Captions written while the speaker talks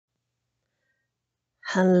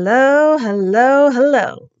Hello, hello,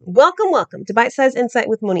 hello. Welcome to Bite Size Insight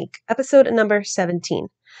with Monique, episode number 17.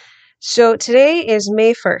 So today is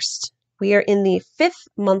May 1st. We are in the 5th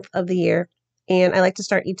month of the year, and I like to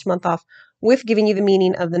start each month off with giving you the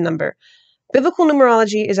meaning of the number. Biblical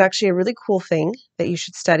numerology is actually a really cool thing that you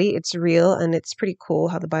should study. It's real, and it's pretty cool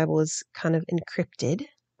how the Bible is kind of encrypted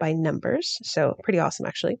by numbers. So pretty awesome,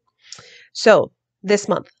 actually. So this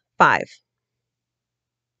month, 5.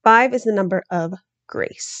 5 is the number of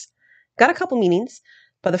grace. Got a couple meanings,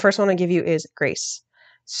 but the first one I give you is grace.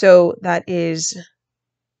 So that is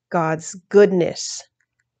God's goodness,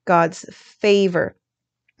 God's favor,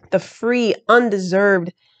 the free,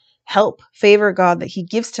 undeserved help, favor, God, that He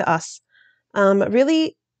gives to us,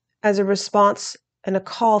 really as a response and a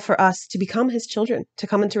call for us to become His children, to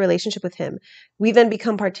come into relationship with Him. We then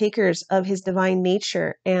become partakers of His divine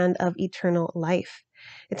nature and of eternal life.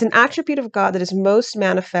 It's an attribute of God that is most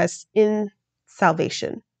manifest in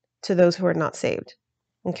salvation to those who are not saved.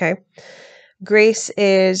 Okay. Grace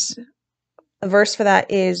is, a verse for that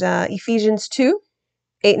is Ephesians 2,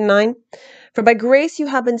 8 and 9. For by grace you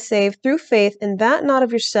have been saved through faith, and that not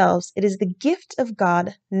of yourselves. It is the gift of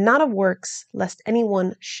God, not of works, lest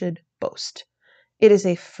anyone should boast. It is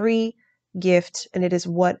a free gift, and it is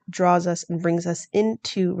what draws us and brings us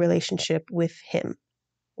into relationship with Him.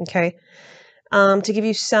 Okay. To give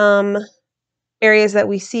you some areas that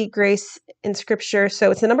we see grace in Scripture. So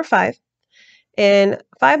it's the number 5. And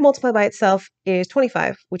 5 multiplied by itself is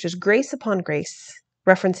 25, which is grace upon grace,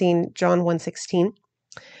 referencing John 1:16.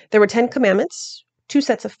 There were 10 commandments, 2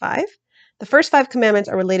 sets of 5. The first 5 commandments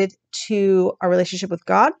are related to our relationship with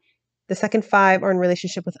God. The second 5 are in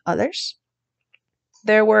relationship with others.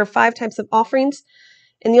 There were 5 types of offerings.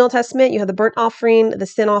 In the Old Testament, you have the burnt offering, the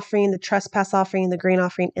sin offering, the trespass offering, the grain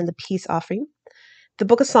offering, and the peace offering. The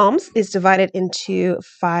book of Psalms is divided into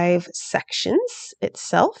 5 sections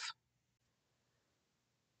itself.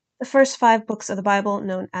 The first 5 books of the Bible,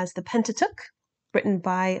 known as the Pentateuch, written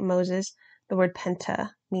by Moses. The word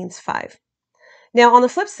penta means 5. Now, on the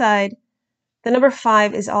flip side, the number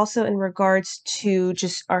 5 is also in regards to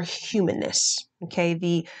just our humanness, okay?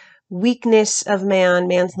 The weakness of man,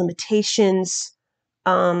 man's limitations,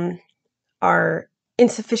 our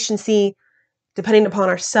insufficiency, depending upon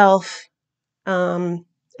ourself.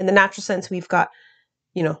 In the natural sense, we've got,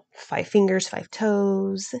 5 fingers, 5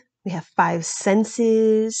 toes. We have 5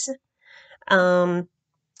 senses. The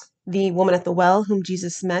woman at the well whom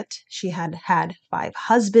Jesus met, she had 5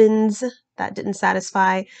 husbands. That didn't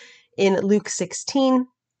satisfy. In Luke 16,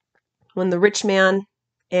 when the rich man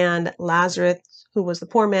and Lazarus, who was the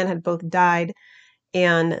poor man, had both died,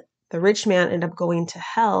 and the rich man ended up going to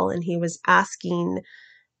hell, and he was asking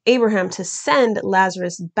Abraham to send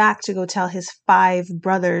Lazarus back to go tell his 5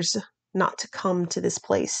 brothers not to come to this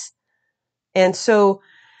place. And so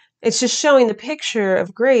it's just showing the picture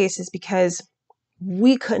of grace is because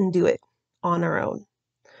we couldn't do it on our own.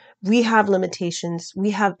 We have limitations, we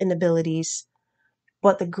have inabilities,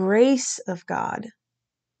 but the grace of God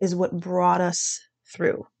is what brought us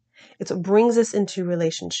through. It's what brings us into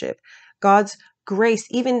relationship. God's grace,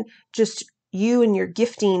 even just you and your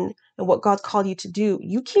gifting and what God called you to do,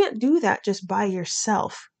 you can't do that just by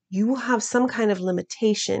yourself. You will have some kind of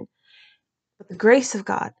limitation. But the grace of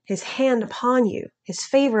God, His hand upon you, His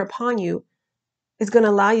favor upon you, is going to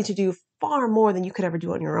allow you to do far more than you could ever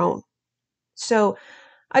do on your own. So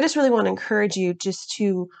I just really want to encourage you just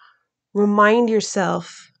to remind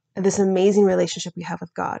yourself of this amazing relationship we have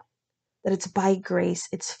with God, that it's by grace,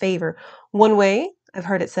 it's favor. One way I've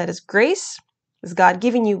heard it said is grace is God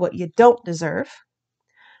giving you what you don't deserve.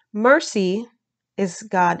 Mercy is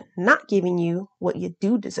God not giving you what you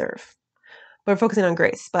do deserve. We're focusing on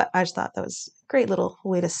grace, but I just thought that was a great little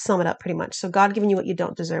way to sum it up pretty much. So God giving you what you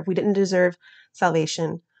don't deserve. We didn't deserve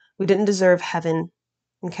salvation. We didn't deserve heaven.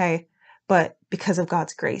 Okay. But because of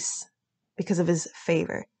God's grace, because of His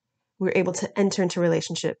favor, we were able to enter into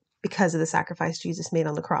relationship because of the sacrifice Jesus made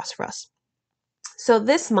on the cross for us. So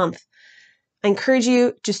this month, I encourage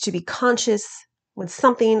you just to be conscious when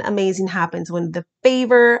something amazing happens, when the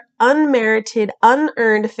favor, unmerited,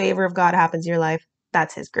 unearned favor of God happens in your life.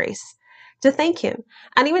 That's His grace. To thank Him.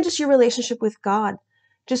 And even just your relationship with God.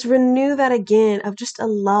 Just renew that again of just a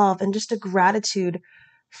love and just a gratitude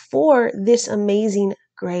for this amazing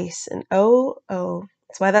grace. And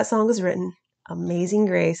that's why that song is written. Amazing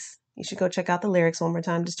Grace. You should go check out the lyrics one more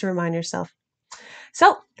time just to remind yourself.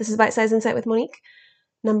 So this is Bite Size Insight with Monique,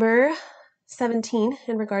 number 17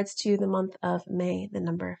 in regards to the month of May, the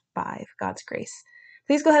number 5, God's grace.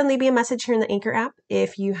 Please go ahead and leave me a message here in the Anchor app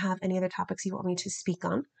if you have any other topics you want me to speak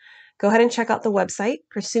on. go ahead and check out the website,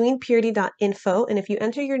 pursuingpurity.info. And if you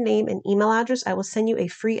enter your name and email address, I will send you a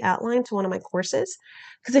free outline to one of my courses.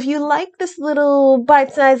 Because if you like this little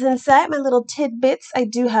bite-sized insight, my little tidbits, I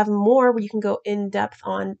do have more where you can go in depth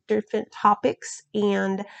on different topics,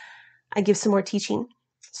 and I give some more teaching.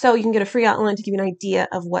 So you can get a free outline to give you an idea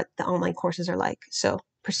of what the online courses are like. So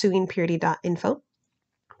pursuingpurity.info.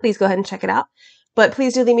 Please go ahead and check it out. But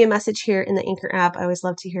please do leave me a message here in the Anchor app. I always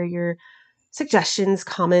love to hear your suggestions,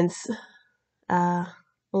 comments,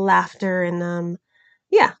 laughter, and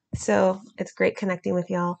yeah, so it's great connecting with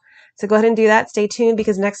y'all. So go ahead and do that. Stay tuned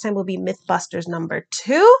because next time will be Mythbusters number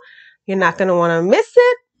 2. You're not going to want to miss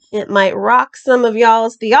it. It might rock some of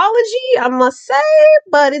y'all's theology, I must say,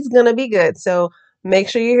 but it's going to be good. So make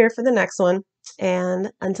sure you're here for the next one.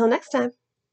 And until next time.